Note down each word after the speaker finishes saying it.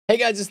Hey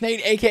guys, it's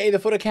Nate, aka the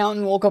Foot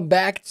Accountant. Welcome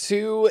back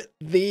to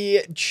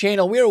the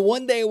channel. We are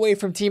one day away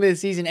from Team of the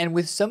Season, and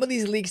with some of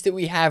these leaks that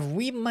we have,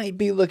 we might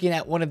be looking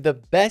at one of the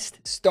best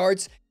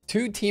starts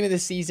to Team of the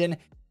Season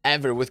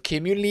ever. With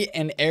Community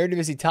and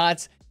Eredivisie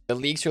TOTS, the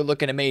leaks are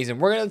looking amazing.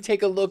 We're going to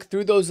take a look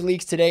through those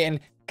leaks today and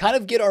kind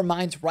of get our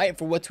minds right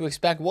for what to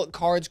expect, what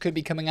cards could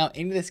be coming out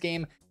into this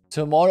game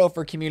tomorrow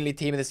for Community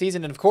Team of the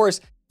Season. And of course,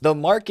 the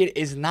market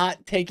is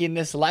not taking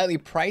this lightly.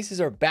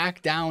 Prices are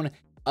back down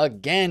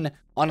again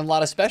on a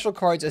lot of special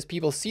cards as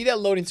people see that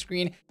loading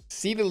screen,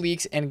 see the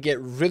leaks, and get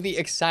really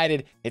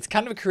excited. It's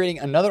kind of creating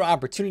another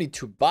opportunity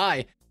to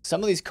buy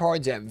some of these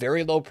cards at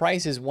very low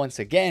prices once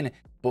again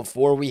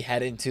before we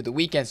head into the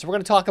weekend. So we're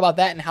going to talk about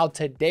that and how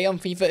today on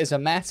FIFA is a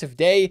massive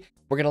day.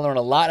 We're going to learn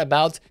a lot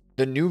about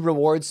the new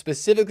rewards,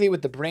 specifically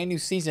with the brand new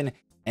season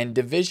and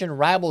Division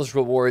Rivals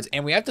rewards.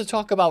 And we have to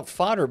talk about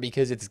fodder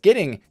because it's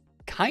getting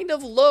kind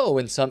of low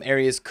in some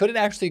areas. Could it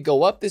actually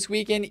go up this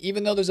weekend,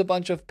 even though there's a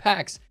bunch of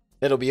packs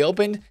that'll be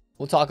opened?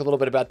 We'll talk a little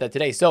bit about that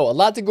today. So a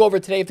lot to go over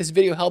today. If this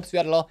video helps you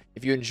out at all,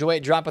 if you enjoy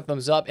it, drop a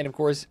thumbs up, and of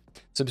course,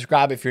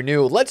 subscribe if you're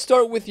new. Let's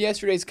start with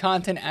yesterday's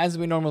content as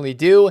we normally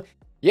do.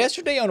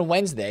 Yesterday on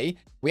Wednesday,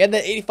 we had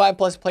that 85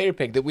 plus player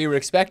pick that we were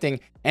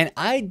expecting, and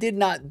I did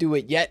not do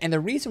it yet. And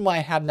the reason why I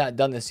have not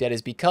done this yet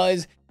is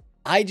because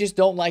I just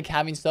don't like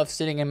having stuff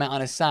sitting in my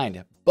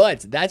unassigned.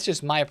 But that's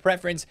just my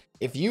preference.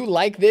 If you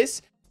like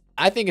this,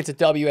 I think it's a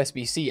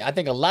WSBC. I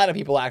think a lot of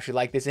people actually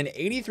like this. An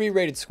 83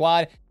 rated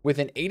squad with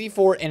an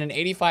 84 and an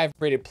 85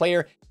 rated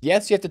player.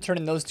 Yes, you have to turn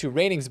in those two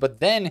ratings, but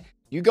then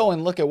you go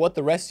and look at what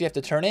the rest you have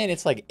to turn in.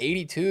 It's like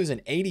 82s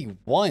and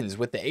 81s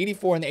with the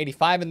 84 and the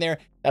 85 in there.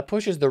 That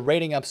pushes the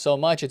rating up so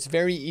much. It's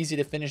very easy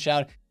to finish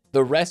out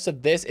the rest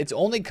of this. It's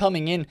only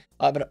coming in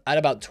at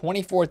about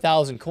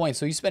 24,000 coins.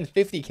 So you spend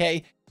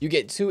 50K, you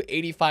get two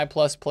 85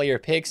 plus player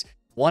picks,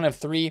 one of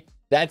three.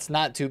 That's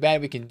not too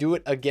bad. We can do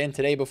it again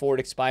today before it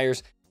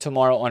expires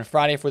tomorrow on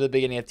Friday for the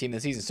beginning of Team of the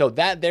Season. So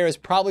that there is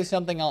probably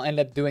something I'll end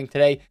up doing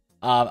today.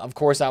 Of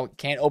course, I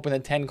can't open the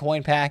 10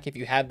 coin pack if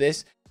you have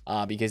this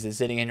because it's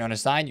sitting in your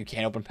unassigned. You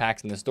can't open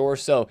packs in the store.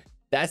 So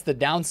that's the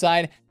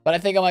downside. But I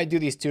think I might do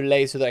these two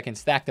today so that I can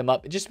stack them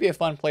up. It'd just be a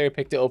fun player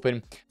pick to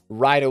open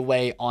right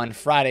away on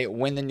Friday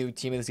when the new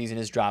Team of the Season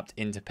is dropped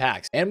into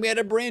packs. And we had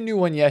a brand new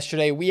one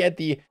yesterday. We had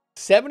the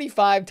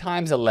 75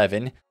 times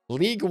 11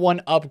 League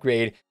One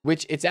upgrade,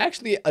 which it's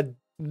actually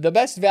the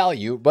best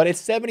value, but it's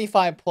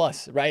 75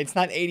 plus, right? It's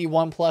not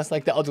 81 plus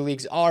like the other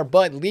leagues are,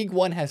 but League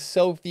One has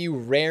so few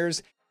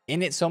rares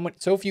in it,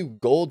 so few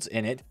golds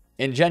in it.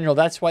 In general,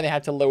 that's why they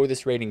had to lower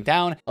this rating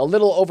down. A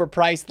little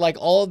overpriced, like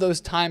all of those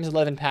times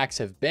 11 packs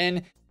have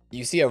been.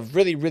 You see a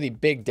really, really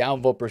big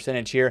downvote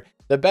percentage here.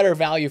 The better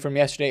value from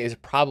yesterday is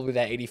probably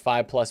that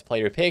 85 plus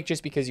player pick,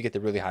 just because you get the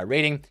really high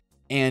rating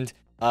and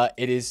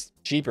it is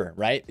cheaper,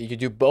 right? You could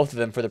do both of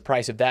them for the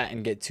price of that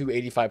and get two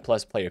 85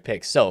 plus player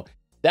picks. So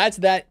that's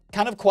that.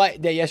 Kind of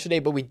quiet day yesterday,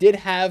 but we did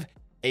have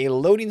a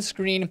loading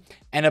screen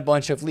and a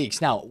bunch of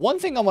leaks. Now, one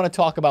thing I want to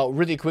talk about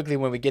really quickly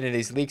when we get into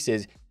these leaks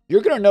is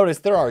you're going to notice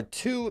there are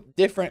two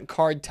different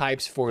card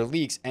types for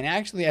leaks. And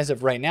actually, as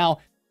of right now,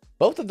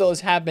 both of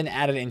those have been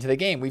added into the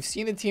game. We've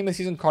seen the Team of the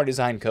Season card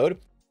design code.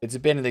 It's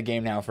been in the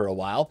game now for a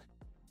while.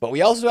 But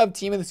we also have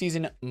Team of the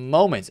Season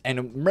moments.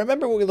 And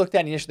remember what we looked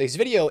at in yesterday's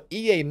video,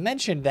 EA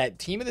mentioned that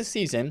Team of the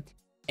Season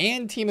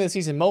and Team of the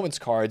Season moments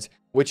cards,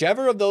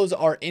 whichever of those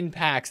are in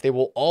packs, they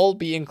will all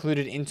be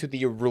included into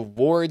the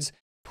rewards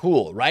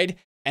pool, right?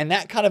 And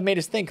that kind of made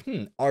us think,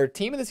 are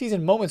Team of the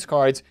Season moments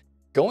cards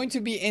going to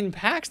be in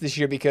packs this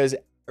year? Because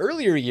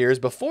earlier years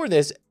before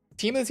this,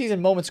 Team of the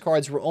Season moments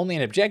cards were only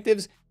in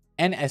objectives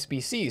and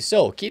SBCs.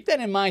 So keep that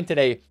in mind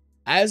today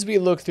as we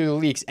look through the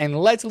leaks. And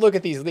let's look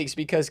at these leaks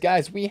because,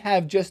 guys, we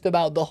have just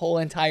about the whole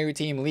entire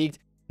team leaked.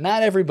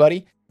 Not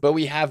everybody, but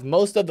we have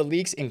most of the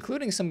leaks,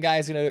 including some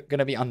guys that are going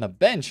to be on the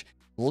bench,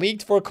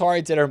 leaked for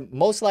cards that are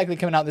most likely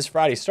coming out this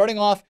Friday. Starting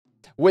off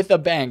with a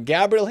bang,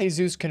 Gabriel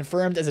Jesus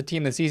confirmed as a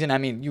Team of the Season. I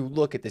mean, you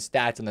look at the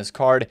stats on this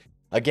card.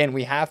 Again,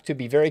 we have to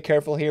be very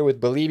careful here with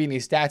believing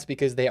these stats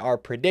because they are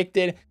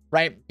predicted,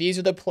 right? These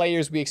are the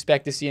players we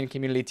expect to see in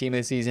Community Team of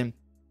the Season,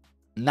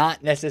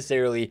 not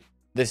necessarily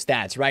the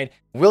stats, right?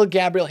 Will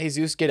Gabriel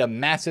Jesus get a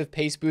massive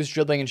pace boost,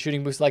 dribbling and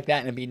shooting boost like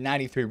that and be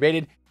 93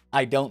 rated?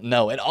 I don't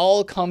know. It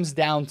all comes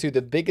down to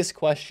the biggest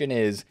question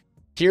is,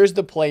 here's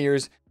the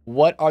players.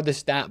 What are the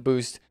stat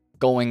boosts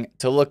going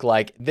to look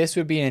like? This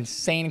would be an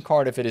insane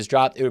card if it is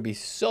dropped. It would be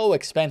so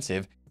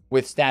expensive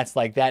with stats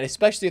like that,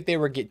 especially if they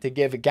were to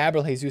give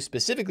Gabriel Jesus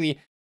specifically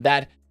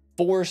that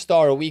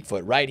 4-star weak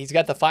foot, right? He's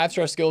got the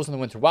 5-star skills in the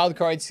winter wild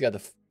cards. He's got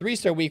the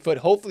 3-star weak foot.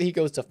 Hopefully he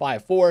goes to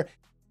 5-4.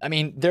 I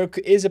mean, there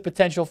is a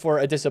potential for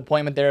a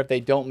disappointment there if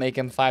they don't make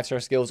him 5-star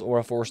skills or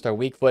a 4-star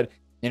weak foot.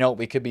 You know,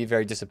 we could be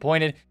very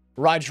disappointed.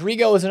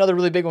 Rodrigo is another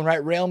really big one,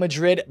 right? Real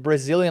Madrid,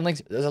 Brazilian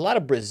links. There's a lot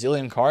of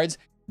Brazilian cards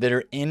that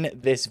are in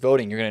this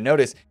voting. You're going to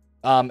notice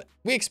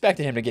we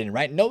expected him to get in,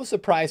 right? No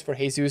surprise for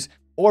Jesus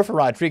or for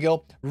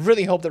Rodrigo.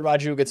 Really hope that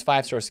Rodrigo gets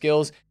 5-star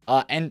skills.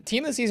 And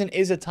Team of the Season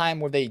is a time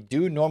where they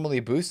do normally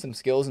boost some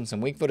skills and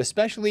some weak foot,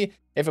 especially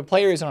if a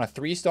player is on a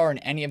 3-star in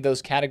any of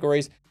those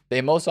categories.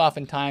 They most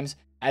oftentimes,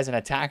 as an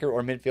attacker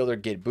or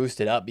midfielder, get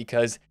boosted up,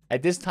 because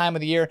at this time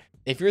of the year,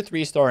 if you're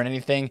 3-star in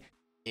anything,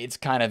 it's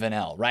kind of an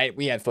L, right?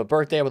 We had Foot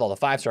Birthday with all the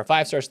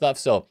 5-star stuff,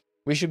 so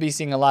we should be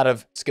seeing a lot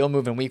of skill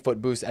move and weak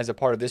foot boost as a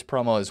part of this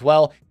promo as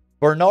well.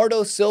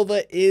 Bernardo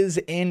Silva is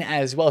in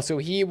as well. So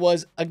he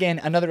was, again,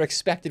 another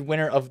expected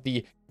winner of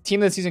the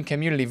Team of the Season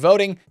community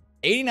voting.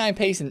 89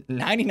 pace and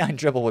 99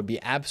 dribble would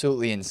be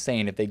absolutely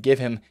insane if they give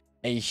him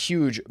a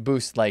huge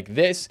boost like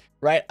this,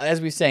 right?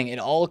 As we're saying, it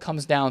all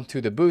comes down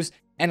to the boost.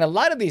 And a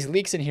lot of these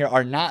leaks in here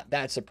are not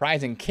that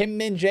surprising. Kim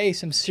Min-jae,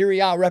 some Serie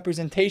A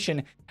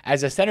representation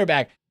as a center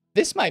back.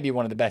 This might be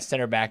one of the best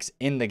center backs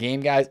in the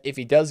game, guys, if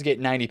he does get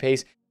 90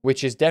 pace,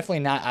 which is definitely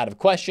not out of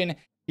question.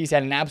 He's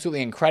had an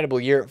absolutely incredible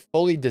year,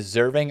 fully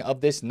deserving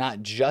of this,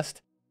 not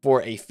just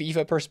for a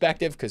FIFA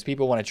perspective, because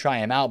people want to try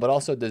him out, but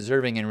also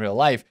deserving in real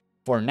life.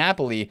 For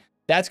Napoli,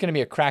 that's going to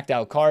be a cracked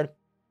out card.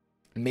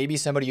 Maybe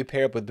somebody you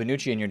pair up with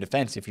Bonucci in your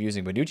defense if you're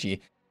using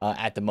Bonucci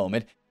at the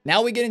moment.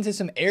 Now we get into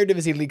some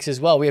Eredivisie leaks as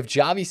well. We have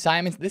Xavi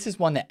Simons. This is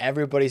one that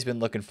everybody's been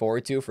looking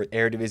forward to for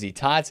Eredivisie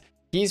TOTS.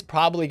 He's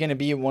probably going to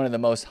be one of the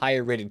most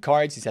higher rated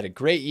cards. He's had a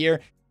great year,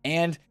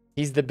 and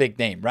he's the big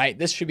name, right?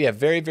 This should be a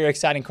very, very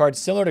exciting card,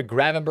 similar to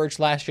Gravenberch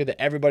last year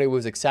that everybody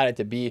was excited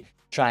to be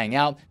trying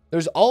out.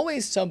 There's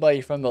always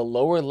somebody from the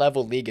lower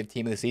level league of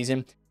Team of the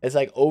Season that's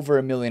like over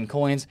 1 million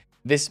coins.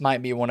 This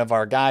might be one of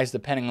our guys,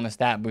 depending on the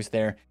stat boost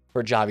there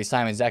for Xavi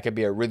Simons. That could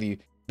be a really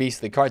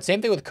beastly card.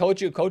 Same thing with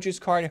Koju. Koju's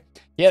card,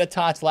 he had a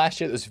TOTS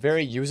last year that was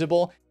very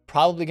usable.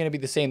 Probably going to be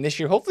the same this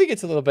year. Hopefully he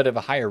gets a little bit of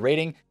a higher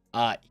rating.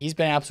 He's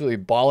been absolutely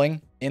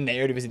balling in the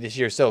Eredivisie this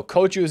year. So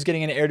Koju is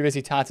getting into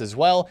Eredivisie TOTS as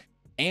well.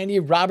 Andy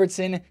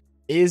Robertson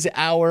is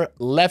our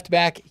left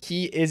back.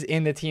 He is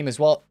in the team as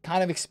well.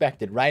 Kind of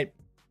expected, right?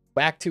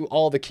 Back to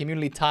all the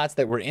community TOTS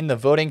that were in the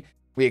voting.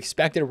 We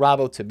expected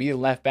Robbo to be the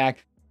left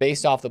back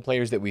based off the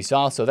players that we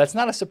saw. So that's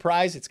not a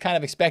surprise. It's kind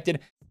of expected.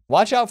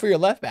 Watch out for your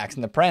left backs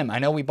in the Prem. I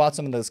know we bought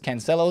some of those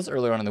Cancelos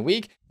earlier on in the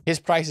week. His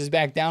price is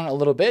back down a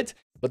little bit.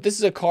 But this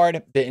is a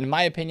card that, in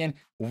my opinion,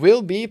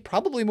 will be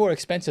probably more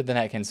expensive than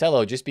that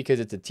Cancelo, just because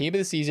it's a Team of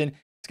the Season.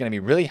 It's going to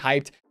be really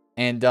hyped,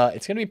 and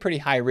it's going to be pretty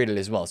high rated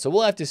as well. So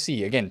we'll have to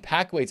see. Again,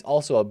 pack weight's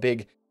also a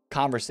big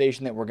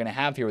conversation that we're going to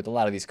have here with a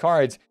lot of these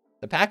cards.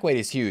 The pack weight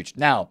is huge.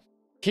 Now,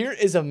 here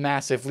is a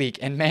massive leak.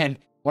 And man,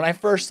 when I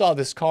first saw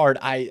this card,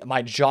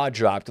 my jaw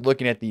dropped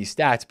looking at these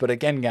stats. But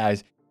again,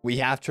 guys, we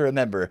have to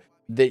remember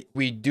that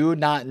we do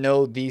not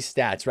know these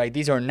stats, right?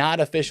 These are not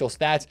official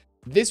stats.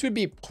 This would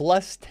be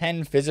plus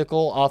 10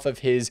 physical off of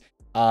his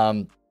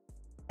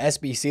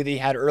SBC that he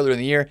had earlier in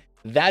the year.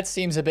 That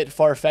seems a bit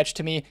far-fetched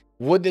to me.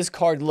 Would this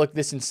card look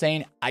this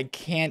insane? I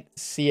can't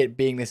see it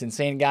being this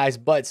insane, guys.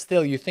 But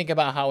still, you think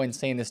about how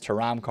insane this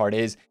Thuram card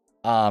is.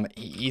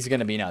 He's going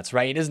to be nuts,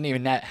 right? He doesn't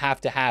even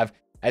have to have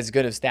as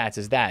good of stats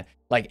as that.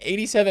 Like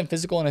 87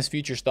 physical in his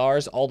future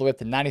stars all the way up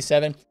to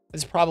 97.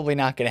 It's probably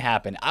not going to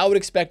happen. I would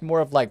expect more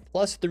of like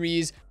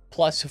 +3s,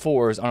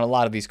 +4s on a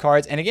lot of these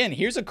cards. And again,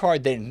 here's a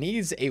card that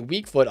needs a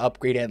weak foot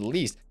upgrade at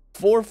least.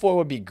 4-4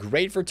 would be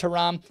great for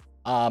Thuram.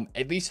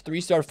 At least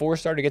 3-star,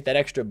 4-star to get that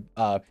extra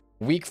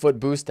weak foot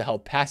boost to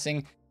help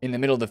passing in the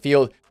middle of the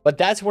field. But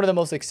that's one of the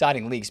most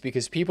exciting leaks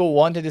because people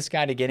wanted this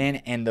guy to get in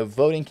and the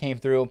voting came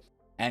through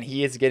and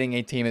he is getting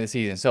a Team of the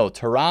Season. So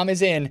Thuram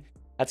is in.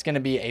 That's going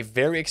to be a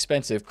very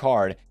expensive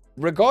card.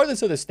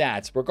 Regardless of the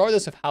stats,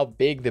 regardless of how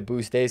big the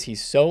boost is,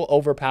 he's so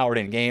overpowered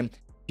in game.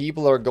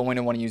 People are going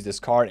to want to use this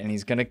card and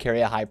he's going to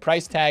carry a high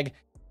price tag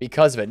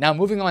because of it. Now,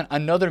 moving on,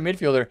 another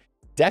midfielder,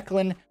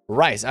 Declan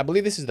Rice. I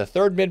believe this is the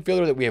third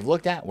midfielder that we have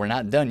looked at. We're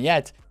not done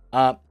yet.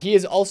 He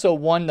has also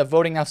won the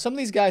voting. Now, some of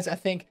these guys I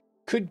think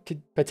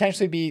could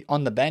potentially be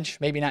on the bench,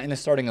 maybe not in the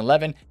starting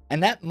 11,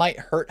 and that might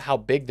hurt how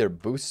big their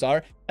boosts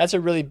are. That's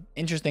a really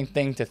interesting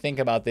thing to think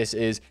about. This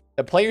is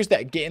the players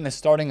that get in the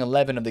starting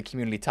 11 of the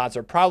community TOTS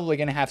are probably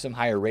going to have some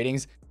higher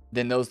ratings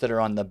than those that are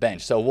on the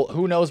bench. So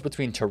who knows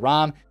between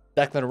Thuram,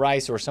 Declan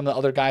Rice, or some of the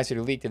other guys who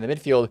are leaked in the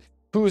midfield,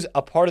 who's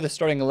a part of the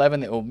starting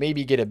 11 that will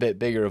maybe get a bit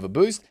bigger of a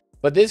boost.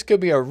 But this could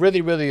be a really,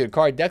 really good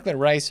card. Declan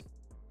Rice,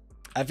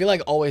 I feel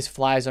like always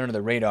flies under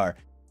the radar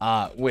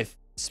with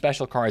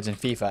special cards in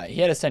FIFA.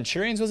 He had a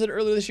Centurions, was it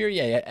earlier this year?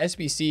 Yeah, he had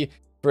SBC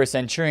for a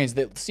Centurions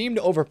that seemed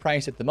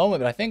overpriced at the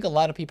moment, but I think a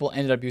lot of people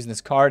ended up using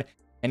this card,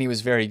 and he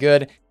was very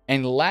good.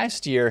 And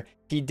last year,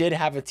 he did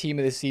have a Team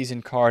of the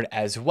Season card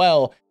as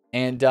well,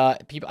 and I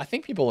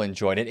think people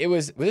enjoyed it.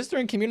 Was this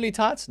during Community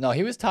TOTS? No,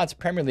 he was TOTS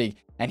Premier League,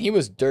 and he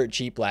was dirt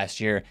cheap last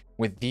year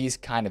with these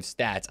kind of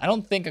stats. I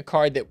don't think a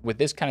card that with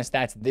this kind of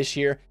stats this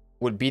year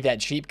would be that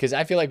cheap, because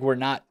I feel like we're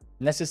not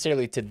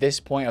necessarily to this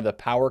point of the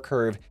power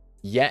curve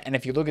yet. And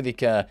if you look at the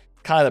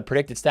kind of the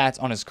predicted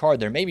stats on his card,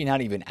 they're maybe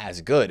not even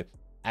as good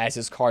as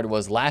his card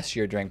was last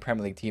year during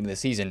Premier League Team of the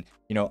Season.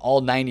 You know, all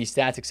 90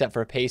 stats except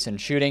for pace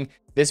and shooting.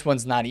 This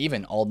one's not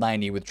even all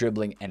 90 with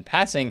dribbling and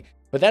passing.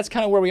 But that's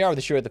kind of where we are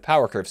this year at the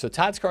power curve. So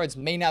TOTS cards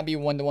may not be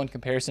one-to-one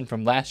comparison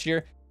from last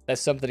year,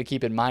 That's something to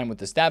keep in mind with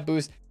the stat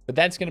boost, but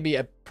that's going to be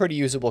a pretty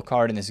usable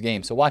card in this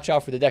game. So watch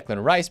out for the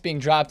Declan Rice being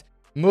dropped.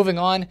 Moving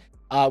on,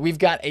 we've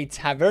got a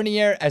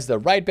Tavernier as the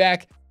right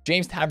back.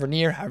 James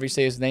Tavernier, however you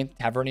say his name,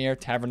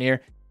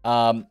 Tavernier.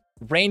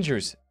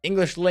 Rangers,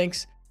 English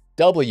links,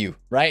 W,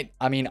 right?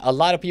 I mean, a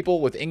lot of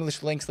people with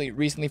English links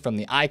recently from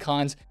the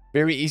icons,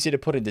 very easy to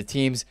put into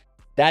teams.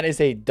 That is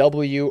a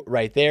W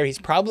right there. He's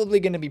probably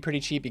going to be pretty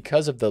cheap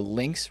because of the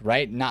links,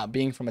 right? Not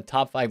being from a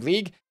top 5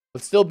 league,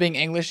 but still being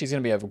English, he's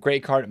going to be a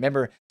great card.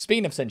 Remember,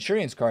 speaking of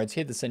Centurions cards, he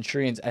had the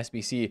Centurions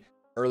SBC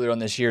earlier on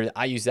this year.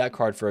 I used that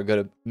card for a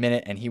good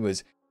minute, and he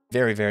was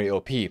very, very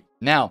OP.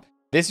 Now,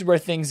 this is where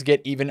things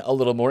get even a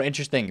little more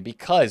interesting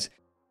because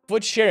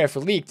Foot Sheriff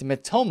leaked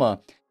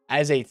Mitoma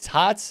as a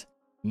TOTS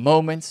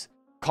Moments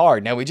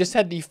card. Now, we just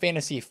had the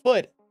Fantasy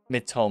Foot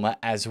Mitoma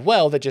as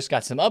well that just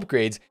got some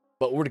upgrades,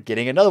 but we're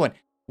getting another one.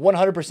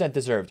 100%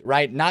 deserved,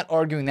 right? Not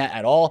arguing that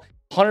at all.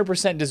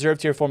 100%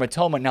 deserved here for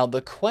Mitoma. Now,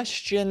 the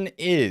question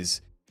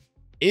is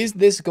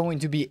this going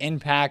to be in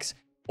packs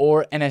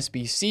or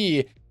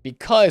NSBC?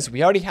 Because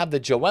we already have the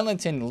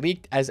Joelinton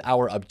leaked as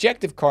our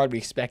objective card. We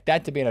expect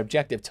that to be an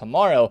objective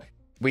tomorrow.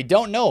 We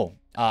don't know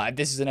if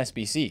this is an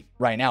SBC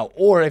right now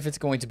or if it's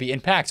going to be in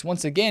packs.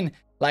 Once again,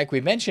 like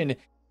we mentioned,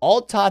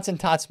 all TOTS and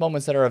TOTS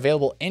moments that are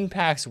available in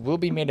packs will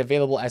be made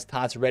available as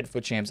TOTS Red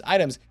Foot Champs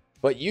items,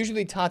 but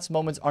usually TOTS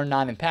moments are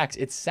not in packs.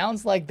 It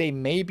sounds like they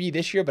may be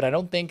this year, but I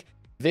don't think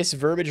this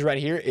verbiage right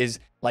here is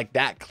like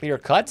that clear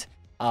cut.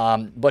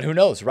 But who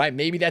knows, right?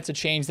 Maybe that's a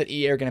change that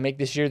EA are going to make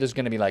this year. There's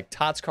going to be like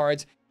TOTS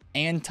cards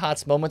and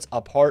TOTS moments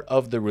a part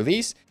of the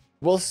release.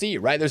 We'll see,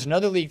 right? There's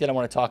another leak that I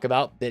want to talk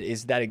about that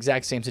is that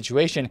exact same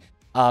situation.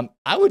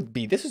 This would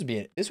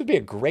be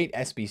a great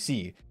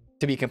SBC,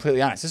 to be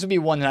completely honest. This would be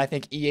one that I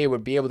think EA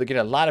would be able to get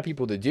a lot of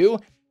people to do.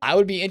 I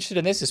would be interested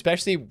in this,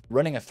 especially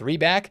running a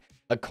 3-back.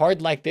 A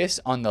card like this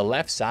on the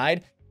left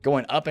side,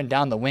 going up and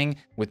down the wing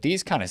with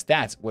these kind of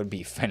stats would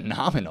be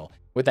phenomenal.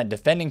 With that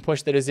defending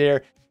push that is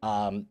there,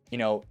 you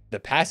know, the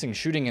passing,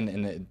 shooting,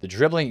 and the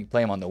dribbling, you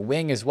play him on the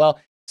wing as well.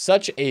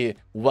 Such a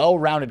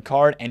well-rounded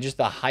card and just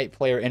a hype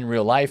player in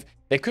real life.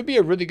 They could be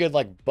a really good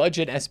like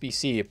budget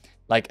SBC,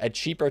 like a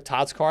cheaper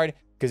TOTS card,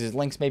 because his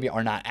links maybe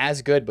are not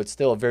as good, but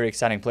still a very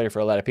exciting player for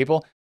a lot of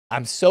people.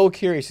 I'm so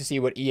curious to see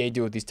what EA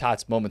do with these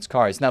TOTS moments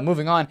cards. Now,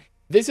 moving on,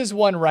 this is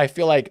one where I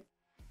feel like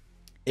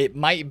it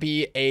might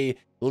be a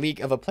leak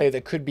of a player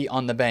that could be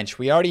on the bench.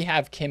 We already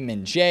have Kim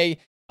Min-jae.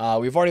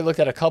 We've already looked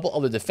at a couple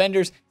other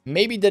defenders.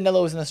 Maybe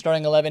Danilo is in the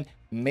starting 11.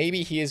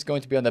 Maybe he is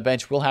going to be on the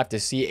bench. We'll have to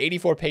see.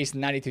 84 pace,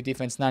 92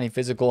 defense, 90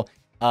 physical.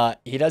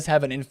 He does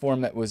have an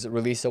inform that was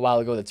released a while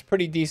ago that's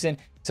pretty decent.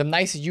 Some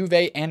nice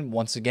Juve and,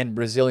 once again,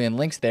 Brazilian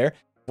links there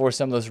for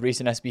some of those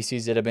recent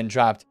SBCs that have been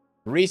dropped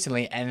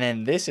recently. And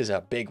then this is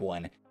a big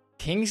one.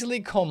 Kingsley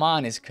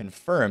Coman is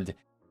confirmed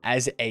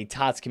as a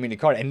TOTS community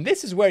card. And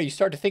this is where you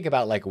start to think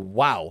about, like,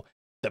 wow,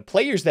 the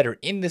players that are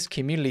in this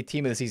community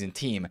team of the season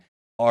team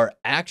are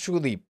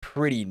actually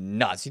pretty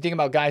nuts. You think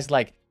about guys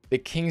like the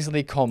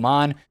Kingsley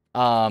Coman.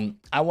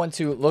 I want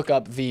to look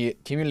up the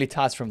community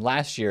TOTS from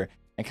last year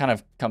and kind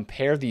of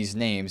compare these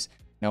names.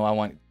 No, I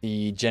want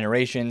the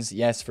generations.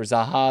 Yes, for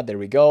Zaha. There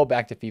we go.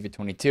 Back to FIFA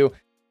 22.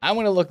 I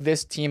want to look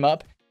this team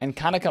up and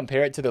kind of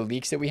compare it to the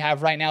leaks that we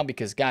have right now.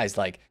 Because, guys,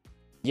 like,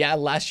 yeah,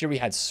 last year we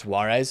had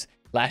Suarez.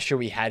 Last year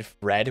we had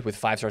Fred with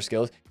 5-star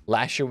skills.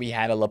 Last year we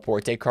had a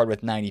Laporte card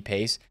with 90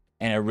 pace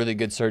and a really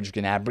good Serge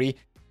Gnabry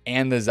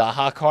and the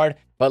Zaha card.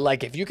 But,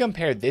 like, if you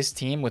compare this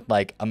team with,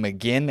 like, a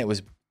McGinn that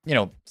was, you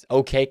know,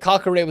 okay.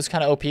 Coqueret was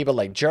kind of OP, but,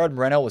 like, Gerard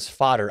Moreno was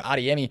fodder.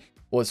 Adeyemi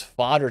was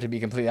fodder, to be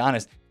completely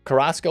honest.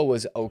 Carrasco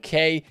was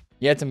okay.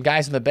 You had some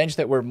guys on the bench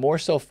that were more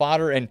so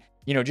fodder and,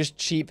 you know, just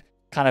cheap,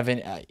 kind of,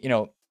 you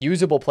know,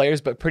 usable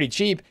players, but pretty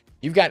cheap.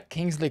 You've got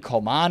Kingsley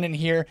Coman in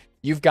here.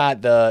 You've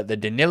got the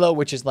Danilo,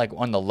 which is, like,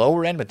 on the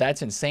lower end, but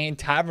that's insane.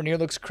 Tavernier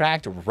looks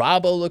cracked.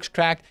 Robbo looks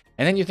cracked.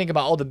 And then you think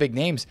about all the big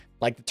names,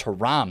 like the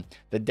Thuram,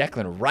 the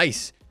Declan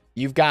Rice.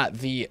 You've got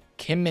the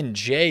Kim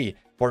Min-jae,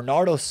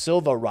 Bernardo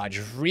Silva,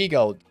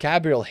 Rodrigo,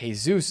 Gabriel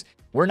Jesus.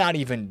 We're not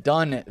even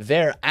done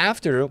there.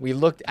 After we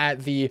looked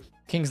at the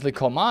Kingsley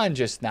Coman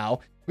just now,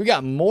 we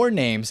got more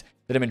names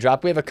that have been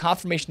dropped. We have a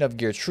confirmation of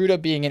Gertruda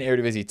being in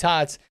Eredivisie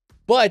TOTS.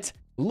 But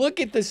look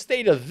at the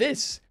state of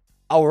this.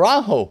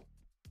 Araujo.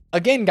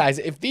 Again, guys,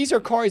 if these are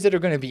cards that are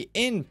going to be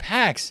in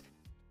packs,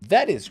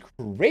 that is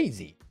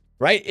crazy,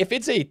 right? If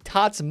it's a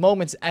TOTS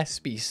Moments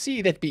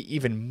SBC, that'd be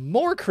even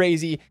more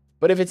crazy.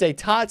 But if it's a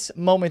TOTS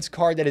Moments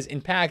card that is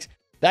in packs,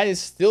 that is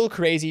still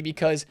crazy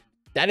because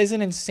that is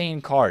an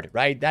insane card,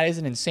 right? That is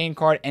an insane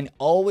card and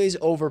always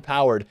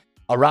overpowered.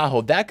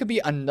 Araujo, that could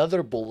be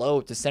another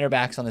blow to center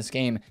backs on this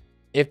game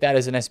if that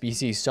is an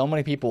SBC. So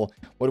many people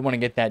would want to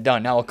get that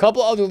done. Now, a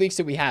couple other leaks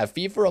that we have.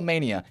 FIFA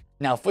Romania.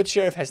 Now, Foot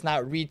Sheriff has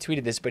not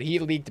retweeted this, but he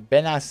leaked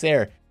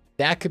Benacer.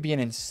 That could be an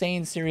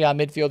insane Serie A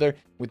midfielder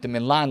with the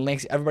Milan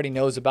links. Everybody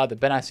knows about the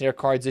Benacer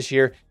cards this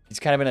year. He's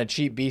kind of been a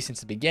cheap beast since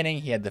the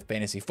beginning. He had the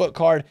Fantasy Foot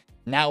card.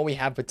 Now we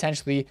have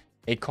potentially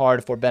a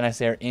card for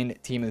Benacer in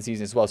Team of the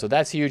Season as well. So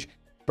that's huge.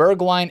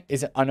 Bergwijn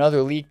is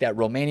another leak that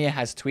Romania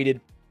has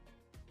tweeted.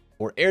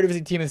 for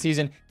Eredivisie Team of the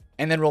Season.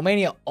 And then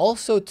Romania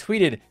also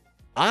tweeted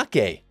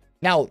Ake.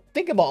 Now,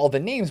 think about all the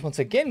names once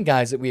again,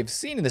 guys, that we have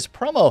seen in this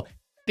promo.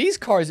 These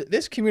cards,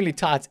 this community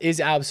TOTS is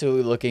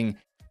absolutely looking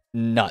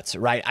nuts,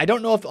 right? I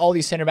don't know if all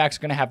these center backs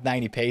are going to have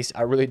 90 pace.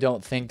 I really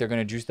don't think they're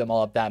going to juice them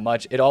all up that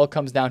much. It all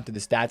comes down to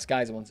the stats,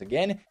 guys. Once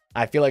again,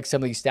 I feel like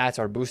some of these stats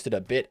are boosted a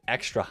bit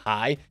extra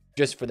high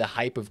just for the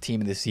hype of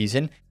Team of the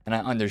Season. And I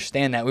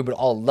understand that. We would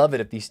all love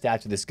it if these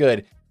stats were this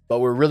good.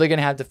 But we're really going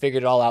to have to figure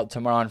it all out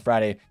tomorrow on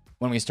Friday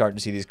when we start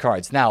to see these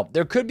cards. Now,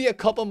 there could be a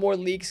couple more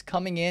leaks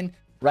coming in,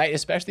 right?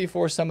 Especially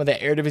for some of the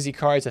Eredivisie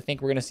cards. I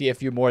think we're going to see a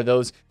few more of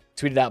those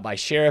tweeted out by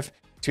Sheriff,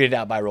 tweeted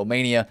out by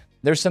Romania.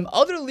 There's some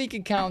other leak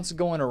accounts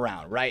going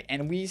around, right?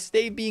 And we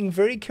stay being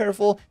very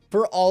careful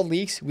for all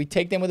leaks. We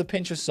take them with a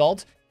pinch of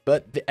salt.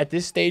 But at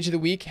this stage of the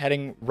week,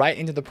 heading right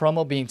into the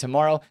promo being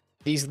tomorrow,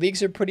 these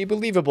leaks are pretty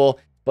believable.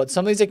 But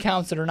some of these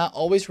accounts that are not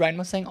always right, I'm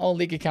not saying all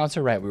leak accounts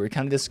are right. We were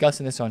kind of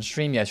discussing this on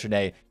stream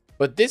yesterday.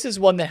 But this is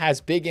one that has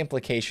big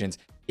implications.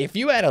 If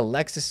you add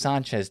Alexis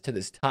Sanchez to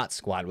this TOTS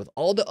squad with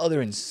all the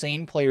other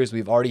insane players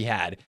we've already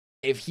had,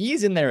 if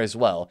he's in there as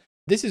well,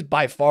 this is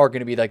by far going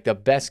to be like the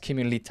best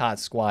community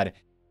TOTS squad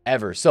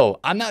ever. So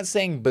I'm not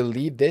saying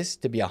believe this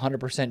to be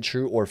 100%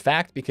 true or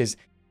fact, because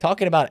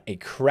talking about a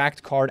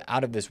cracked card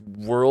out of this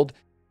world,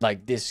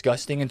 like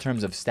disgusting in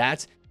terms of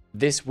stats,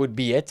 this would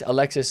be it,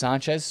 Alexis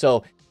Sanchez.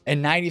 So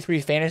in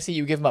 93 fantasy,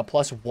 you give him a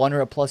 +1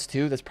 or a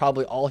 +2. That's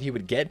probably all he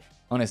would get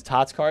on his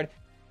TOTS card.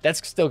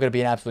 That's still going to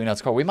be an absolutely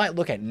nuts card. We might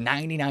look at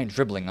 99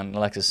 dribbling on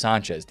Alexis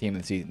Sanchez, Team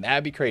of the Season.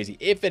 That'd be crazy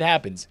if it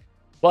happens.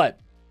 But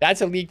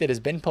that's a leak that has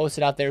been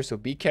posted out there, so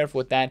be careful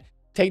with that.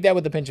 Take that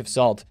with a pinch of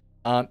salt.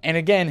 And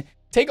again,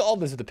 take all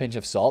this with a pinch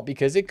of salt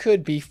because it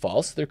could be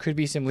false. There could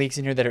be some leaks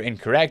in here that are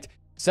incorrect.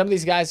 Some of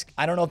these guys,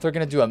 I don't know if they're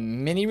going to do a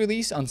mini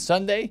release on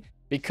Sunday,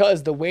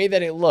 because the way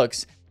that it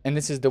looks, and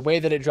this is the way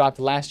that it dropped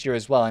last year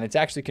as well, and it's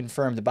actually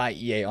confirmed by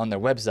EA on their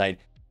website,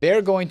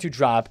 they're going to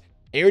drop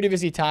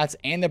Eredivisie TOTS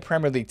and the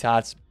Premier League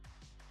TOTS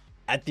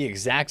at the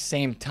exact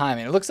same time.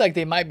 And it looks like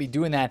they might be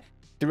doing that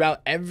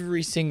throughout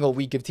every single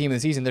week of Team of the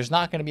Season. There's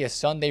not going to be a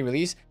Sunday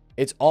release.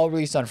 It's all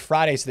released on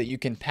Friday so that you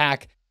can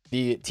pack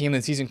the Team of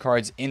the Season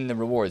cards in the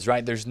rewards,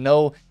 right? There's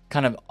no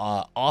kind of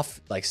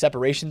off like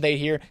separation date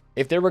here.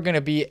 If there were going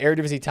to be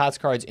Eredivisie TOTS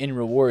cards in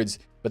rewards,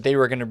 but they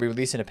were going to be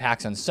released into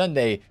packs on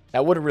Sunday,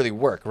 that wouldn't really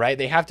work, right?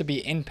 They have to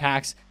be in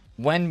packs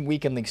when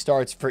Weekend League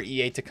starts for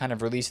EA to kind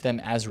of release them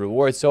as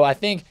rewards. So I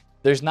think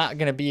there's not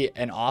going to be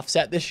an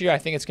offset this year. I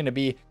think it's going to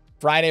be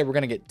Friday. We're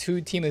going to get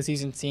 2 Team of the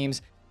Season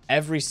teams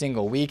every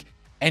single week.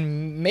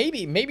 And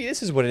maybe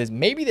this is what it is.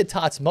 Maybe the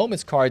TOTS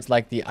Moments cards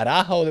like the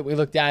Araujo that we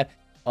looked at,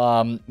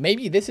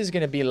 maybe this is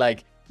going to be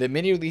like the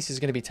mini release is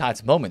going to be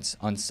TOTS Moments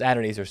on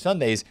Saturdays or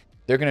Sundays.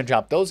 They're going to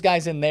drop those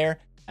guys in there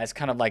as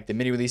kind of like the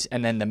mini release.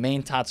 And then the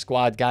main TOTS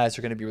squad guys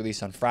are going to be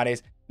released on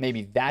Fridays.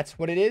 Maybe that's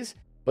what it is.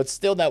 But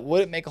still, that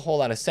wouldn't make a whole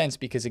lot of sense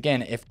because,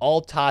 again, if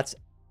all TOTS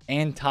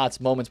and TOTS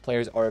Moments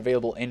players are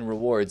available in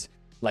rewards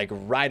like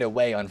right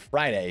away on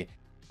Friday,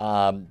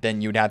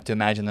 then you'd have to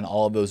imagine that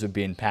all of those would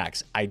be in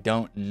packs. I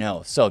don't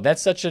know. So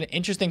that's such an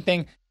interesting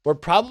thing. We're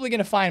probably going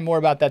to find more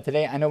about that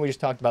today. I know we just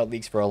talked about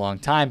leaks for a long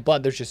time,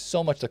 but there's just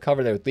so much to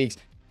cover there with leaks.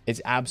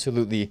 It's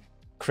absolutely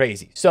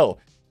crazy. So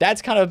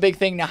that's kind of a big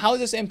thing. Now, how is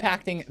this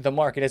impacting the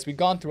market? As we've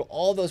gone through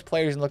all those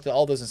players and looked at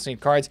all those insane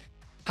cards,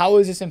 how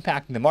is this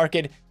impacting the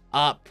market?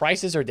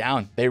 Prices are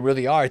down. They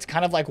really are. It's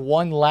kind of like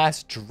one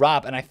last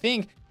drop. And I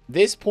think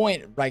this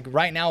point, like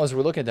right now, as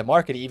we're looking at the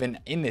market, even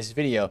in this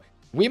video,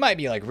 we might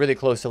be like really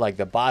close to like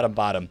the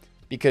bottom,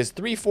 because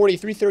 340,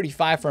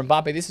 335 for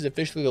Mbappe, this is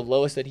officially the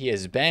lowest that he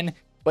has been.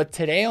 But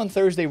today on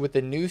Thursday, with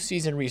the new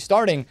season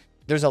restarting,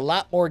 there's a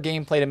lot more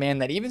gameplay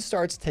demand that even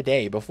starts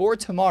today before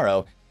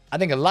tomorrow. I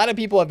think a lot of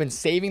people have been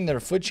saving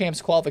their FUT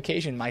Champs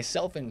qualification,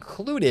 myself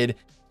included,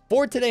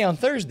 for today on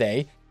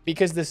Thursday,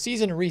 because the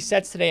season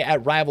resets today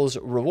at Rivals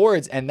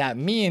Rewards. And that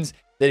means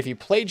that if you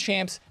played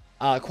Champs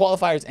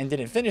qualifiers and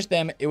didn't finish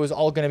them, it was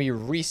all going to be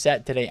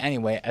reset today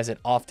anyway, as it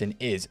often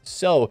is.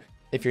 So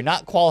if you're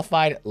not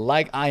qualified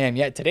like I am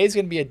yet, today's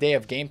going to be a day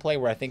of gameplay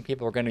where I think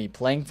people are going to be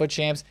playing FUT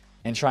Champs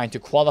and trying to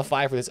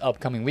qualify for this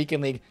upcoming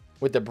Weekend League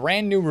with the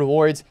brand new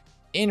rewards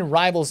in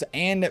Rivals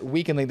and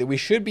Weekend League that we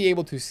should be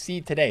able to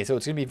see today. So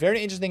it's going to be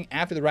very interesting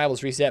after the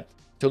Rivals reset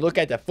to look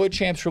at the FUT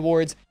Champs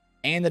rewards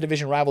and the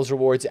Division Rivals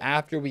rewards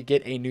after we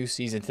get a new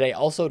season today.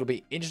 Also, it'll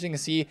be interesting to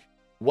see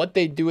what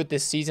they do with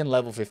this season,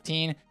 level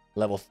 15,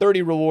 level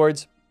 30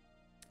 rewards,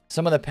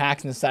 some of the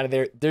packs inside of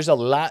there. There's a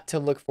lot to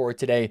look for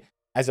today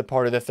as a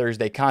part of the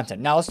Thursday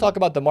content. Now, let's talk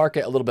about the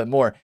market a little bit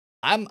more.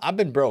 I've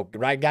been broke,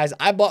 right, guys?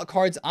 I bought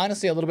cards,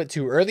 honestly, a little bit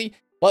too early,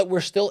 but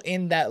we're still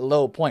in that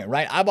low point,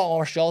 right? I bought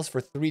Martial's for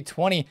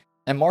 320,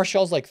 and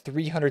Martial's like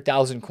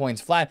 300,000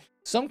 coins flat.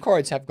 Some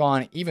cards have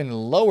gone even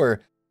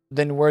lower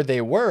than where they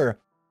were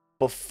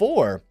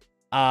before.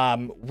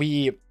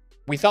 We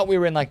thought we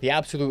were in like the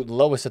absolute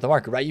lowest of the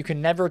market, right? You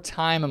can never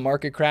time a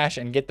market crash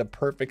and get the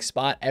perfect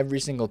spot every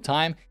single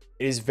time.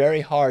 It is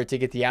very hard to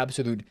get the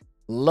absolute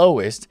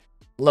lowest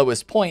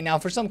point. Now,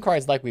 for some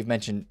cards, like we've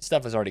mentioned,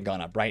 stuff has already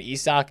gone up, right?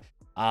 Isak,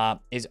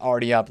 is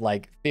already up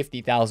like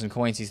 50,000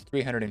 coins. He's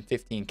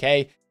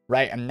 315K,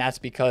 right? And that's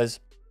because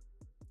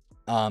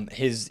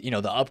his,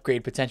 the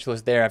upgrade potential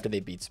is there after they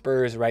beat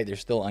Spurs, right? They're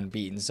still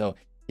unbeaten. So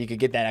he could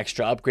get that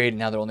extra upgrade, and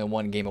now they're only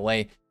one game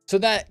away. So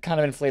that kind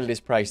of inflated his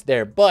price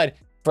there. But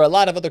for a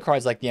lot of other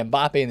cards like the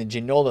Mbappe and the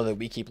Ginola that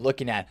we keep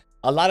looking at,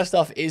 a lot of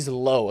stuff is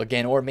low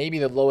again, or maybe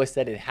the lowest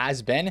that it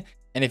has been.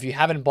 And if you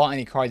haven't bought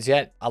any cards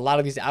yet, a lot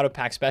of these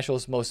out-of-pack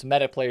specials, most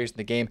meta players in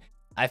the game,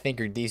 I think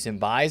are decent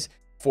buys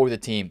for the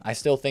team. I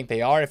still think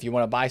they are. If you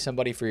want to buy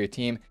somebody for your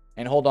team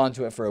and hold on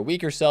to it for a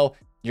week or so,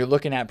 you're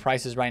looking at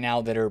prices right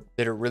now that are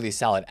really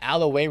solid.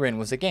 Aloe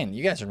was, again,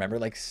 you guys remember,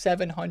 like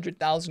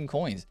 700,000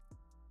 coins.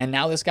 And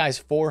now this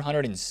guy's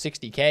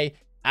 460K.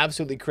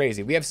 Absolutely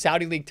crazy. We have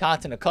Saudi League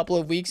TOTS in a couple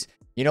of weeks.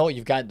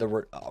 You've got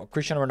the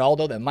Cristiano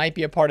Ronaldo that might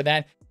be a part of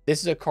that.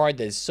 This is a card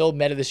that is so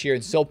meta this year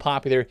and so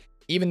popular.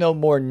 Even though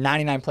more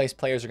 99 place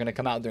players are going to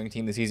come out during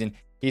team of the season,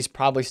 he's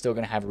probably still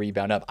going to have a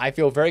rebound up. I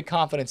feel very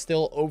confident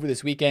still over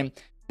this weekend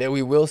that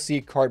we will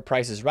see card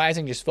prices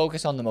rising. Just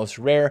focus on the most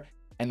rare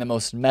and the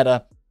most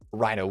meta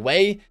right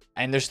away.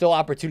 And there's still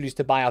opportunities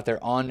to buy out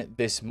there on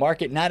this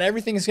market. Not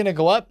everything is going to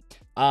go up,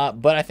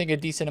 but I think a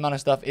decent amount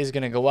of stuff is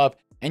going to go up.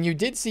 And you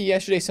did see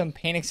yesterday some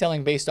panic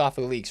selling based off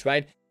of the leaks,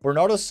 right?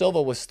 Bernardo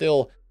Silva was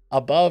still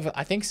above,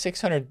 I think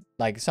 600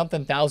 like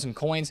something thousand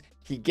coins.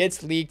 He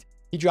gets leaked.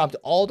 He dropped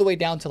all the way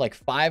down to like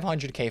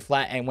 500K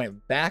flat and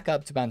went back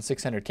up to about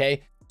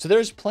 600K. So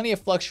there's plenty of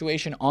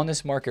fluctuation on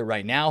this market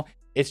right now.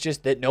 It's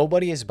just that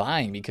nobody is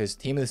buying because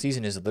team of the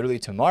season is literally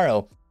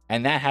tomorrow.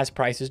 And that has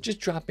prices just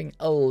dropping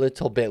a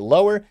little bit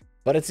lower.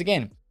 But it's,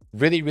 again,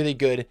 really, really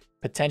good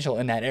potential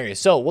in that area.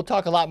 So we'll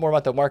talk a lot more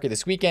about the market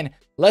this weekend.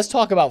 Let's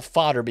talk about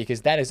fodder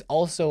because that is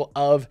also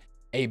of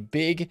a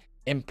big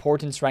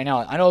importance right now.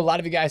 I know a lot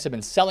of you guys have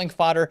been selling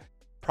fodder.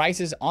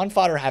 Prices on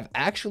fodder have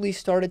actually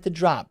started to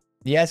drop.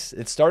 Yes,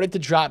 it started to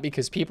drop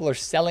because people are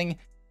selling,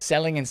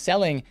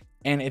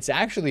 and it's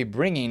actually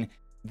bringing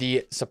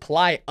the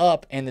supply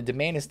up, and the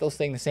demand is still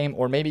staying the same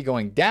or maybe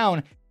going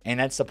down, and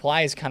that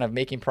supply is kind of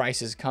making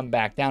prices come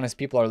back down as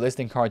people are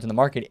listing cards in the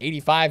market.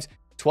 85s,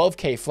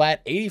 12K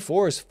flat,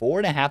 84s,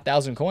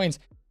 4,500 coins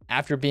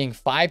after being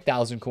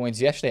 5,000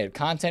 coins yesterday at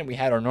content. We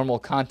had our normal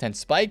content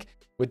spike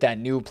with that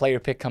new player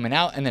pick coming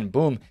out, and then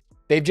boom,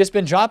 they've just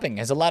been dropping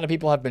as a lot of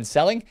people have been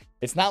selling.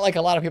 It's not like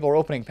a lot of people are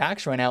opening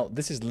packs right now.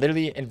 This is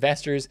literally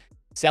investors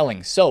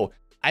selling. So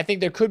I think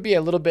there could be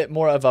a little bit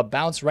more of a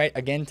bounce right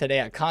again today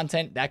at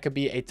content. That could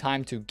be a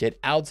time to get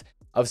out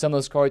of some of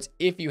those cards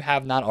if you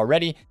have not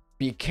already.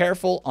 Be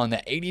careful on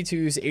the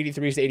 82s,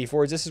 83s,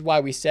 84s. This is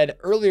why we said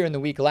earlier in the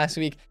week, last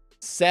week,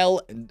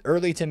 sell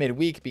early to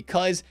midweek,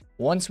 because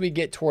once we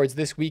get towards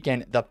this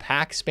weekend, the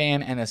pack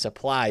spam and the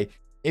supply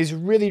is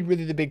really,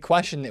 really the big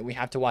question that we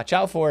have to watch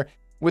out for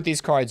with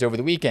these cards over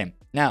the weekend.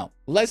 Now,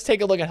 let's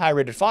take a look at high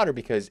rated fodder,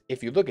 because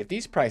if you look at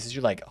these prices,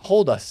 you're like,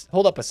 hold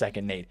up a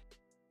second, Nate.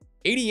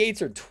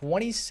 88s are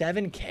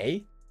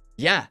 27K?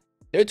 Yeah,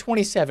 they're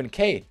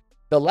 27K.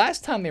 The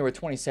last time they were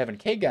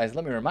 27K, guys,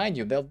 let me remind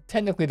you,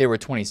 technically they were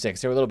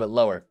 26. They were a little bit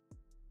lower.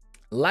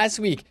 Last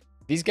week,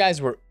 these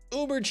guys were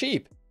uber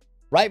cheap.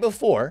 Right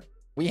before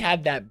we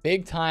had that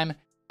big time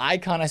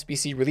icon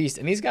SBC released,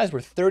 and these guys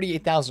were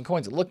 38,000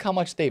 coins. Look how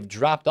much they've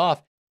dropped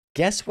off.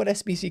 Guess what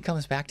SBC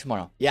comes back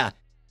tomorrow? Yeah,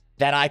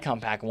 that icon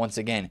pack once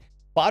again.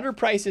 Fodder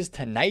prices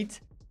tonight,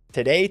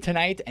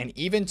 and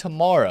even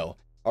tomorrow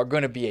are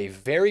going to be a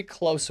very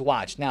close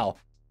watch. Now,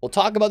 we'll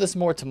talk about this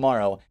more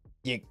tomorrow.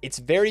 It's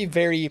very,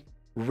 very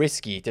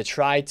risky to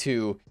try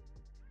to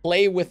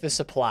play with the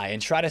supply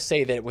and try to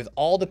say that with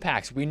all the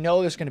packs, we know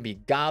there's going to be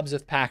gobs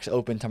of packs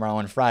open tomorrow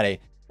and Friday.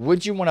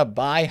 Would you want to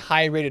buy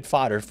high rated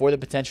fodder for the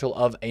potential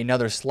of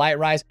another slight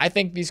rise? I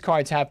think these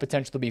cards have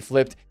potential to be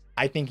flipped.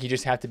 I think you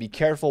just have to be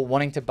careful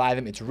wanting to buy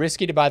them. It's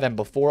risky to buy them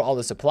before all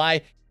the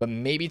supply, but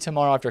maybe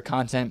tomorrow after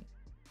content,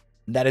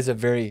 that is a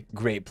very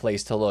great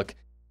place to look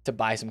to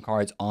buy some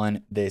cards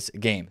on this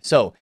game.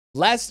 So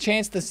last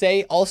chance to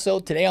say also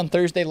today on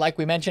Thursday, like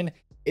we mentioned,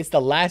 it's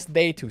the last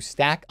day to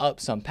stack up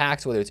some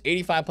packs, whether it's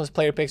 85 plus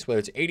player picks, whether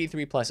it's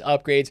 83 plus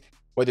upgrades,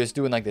 whether it's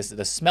doing like this,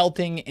 the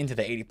smelting into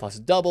the 80 plus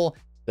double,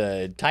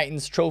 the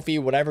Titans trophy,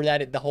 whatever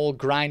the whole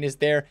grind is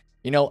there.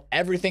 You know,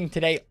 everything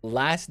today,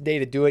 last day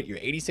to do it. Your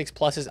 86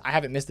 pluses. I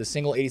haven't missed a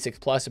single 86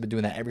 plus. I've been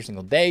doing that every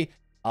single day.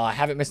 I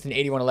haven't missed an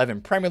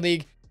 81-11 Premier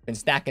League. Been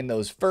stacking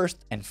those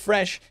first and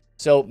fresh.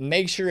 So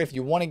make sure if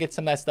you want to get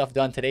some of that stuff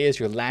done, today is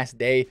your last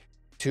day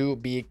to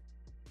be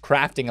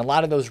crafting a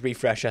lot of those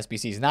refresh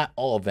SBCs. Not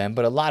all of them,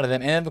 but a lot of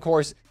them. And of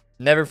course,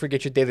 never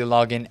forget your daily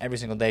login every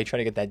single day. Try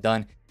to get that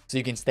done so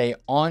you can stay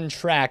on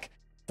track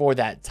for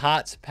that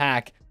TOTS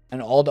pack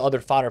and all the other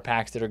fodder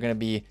packs that are going to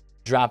be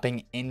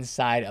dropping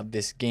inside of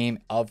this game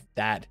of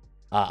that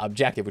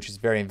objective, which is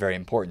very, very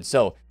important.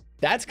 So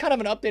that's kind of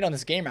an update on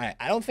this game. I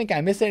don't think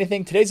I missed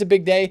anything. Today's a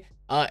big day.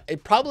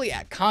 It probably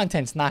at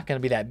content's not going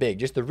to be that big.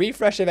 Just the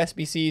refresh of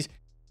SBCs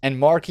and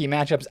marquee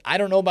matchups. I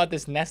don't know about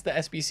this Nesta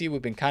SBC.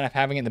 We've been kind of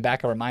having it in the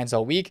back of our minds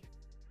all week.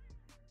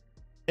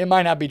 It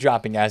might not be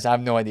dropping, guys. I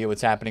have no idea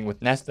what's happening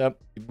with Nesta.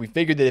 We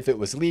figured that if it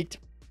was leaked,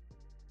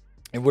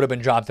 it would have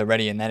been dropped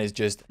already, and that is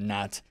just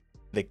not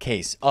the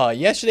case.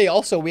 Yesterday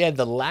also we had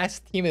the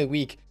last team of the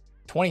week,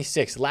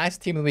 26,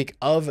 last team of the week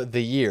of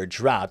the year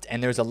dropped,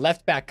 and there's a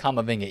left back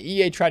Camavinga.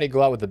 EA tried to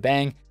go out with a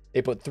bang.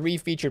 They put 3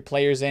 featured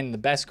players in. The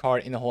best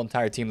card in the whole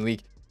entire team of the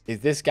week is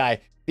this guy.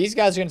 These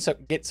guys are going to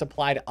get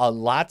supplied a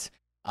lot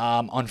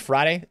on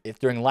Friday if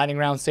during lightning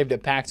round saved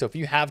at pack. So if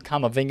you have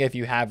Camavinga, if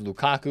you have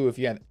Lukaku, if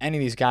you have any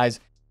of these guys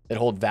that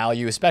hold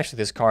value, especially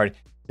this card,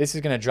 this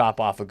is going to drop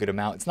off a good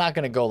amount. It's not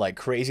going to go like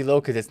crazy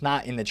low because it's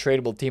not in the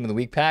tradable team of the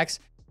week packs.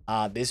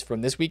 This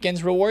from this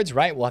weekend's rewards,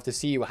 right? We'll have to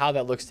see how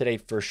that looks today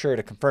for sure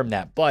to confirm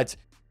that. But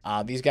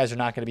these guys are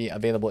not going to be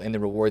available in the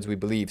rewards, we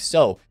believe.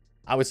 So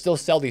I would still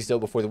sell these though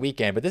before the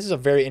weekend. But this is a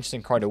very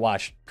interesting card to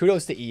watch.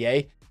 Kudos to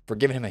EA for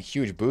giving him a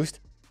huge boost.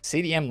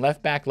 CDM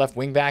left back, left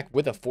wing back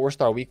with a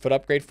 4-star weak foot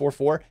upgrade,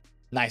 4-4.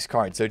 Nice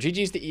card. So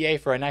GG's to EA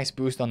for a nice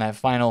boost on that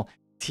final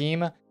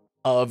team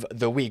of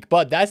the week.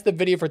 But that's the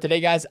video for today,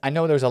 guys. I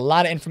know there's a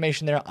lot of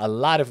information there, a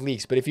lot of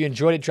leaks. But if you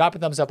enjoyed it, drop a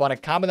thumbs up on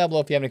it. Comment down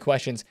below if you have any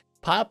questions.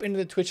 Pop into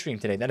the Twitch stream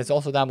today. That is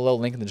also down below.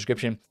 Link in the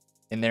description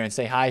in there, and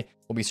say hi.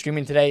 We'll be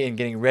streaming today and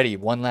getting ready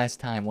one last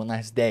time, one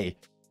last day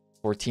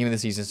for team of the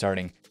season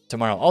starting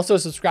tomorrow. Also,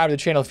 subscribe to the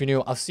channel if you're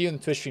new. I'll see you in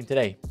the Twitch stream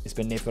today. It's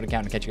been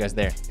TheFutAccountant. Catch you guys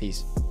there.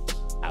 Peace.